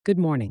Good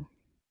morning.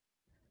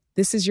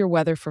 This is your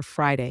weather for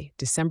Friday,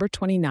 December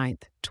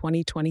 29th,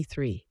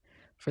 2023,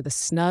 for the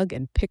snug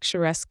and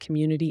picturesque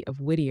community of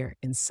Whittier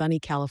in sunny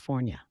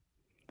California.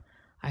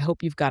 I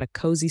hope you've got a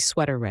cozy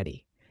sweater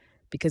ready,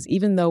 because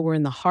even though we're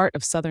in the heart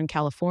of Southern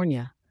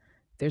California,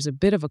 there's a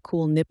bit of a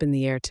cool nip in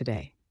the air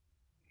today.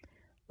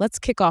 Let's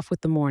kick off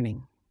with the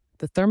morning.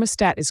 The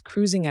thermostat is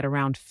cruising at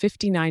around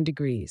 59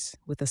 degrees,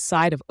 with a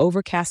side of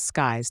overcast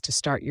skies to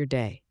start your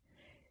day.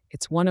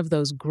 It's one of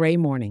those gray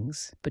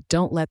mornings, but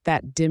don't let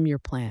that dim your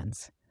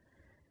plans.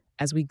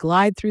 As we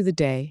glide through the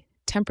day,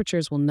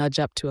 temperatures will nudge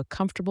up to a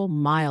comfortable,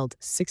 mild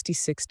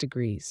 66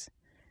 degrees.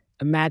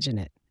 Imagine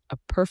it, a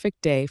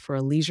perfect day for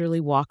a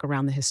leisurely walk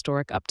around the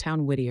historic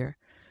uptown Whittier,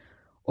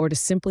 or to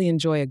simply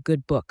enjoy a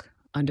good book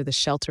under the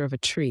shelter of a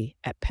tree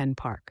at Penn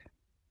Park.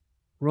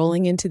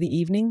 Rolling into the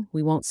evening,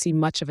 we won't see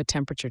much of a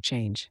temperature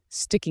change,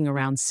 sticking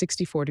around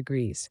 64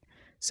 degrees.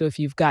 So if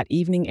you've got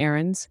evening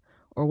errands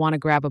or want to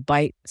grab a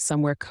bite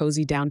somewhere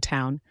cozy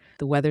downtown,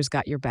 the weather's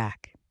got your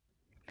back.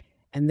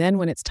 And then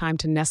when it's time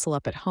to nestle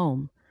up at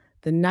home,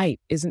 the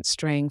night isn't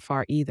straying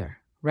far either,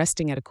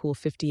 resting at a cool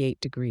 58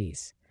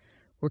 degrees.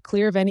 We're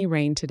clear of any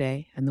rain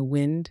today, and the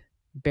wind,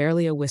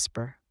 barely a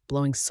whisper,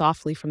 blowing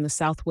softly from the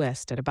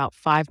southwest at about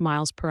 5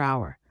 miles per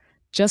hour,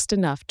 just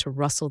enough to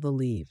rustle the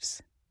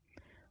leaves.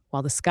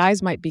 While the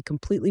skies might be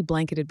completely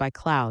blanketed by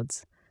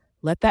clouds,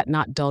 let that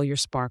not dull your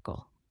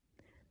sparkle.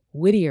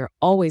 Whittier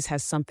always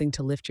has something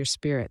to lift your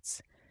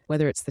spirits,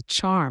 whether it's the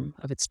charm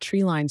of its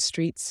tree-lined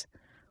streets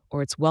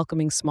or its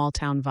welcoming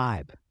small-town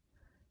vibe.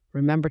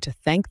 Remember to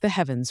thank the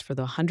heavens for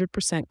the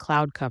 100%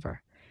 cloud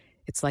cover.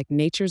 It's like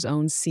nature's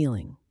own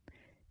ceiling,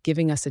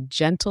 giving us a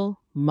gentle,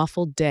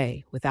 muffled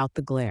day without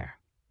the glare.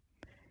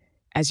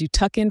 As you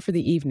tuck in for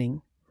the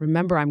evening,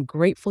 remember I'm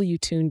grateful you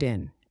tuned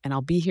in, and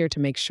I'll be here to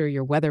make sure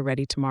you're weather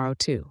ready tomorrow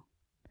too.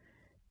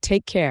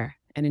 Take care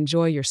and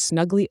enjoy your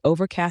snugly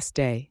overcast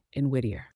day in Whittier.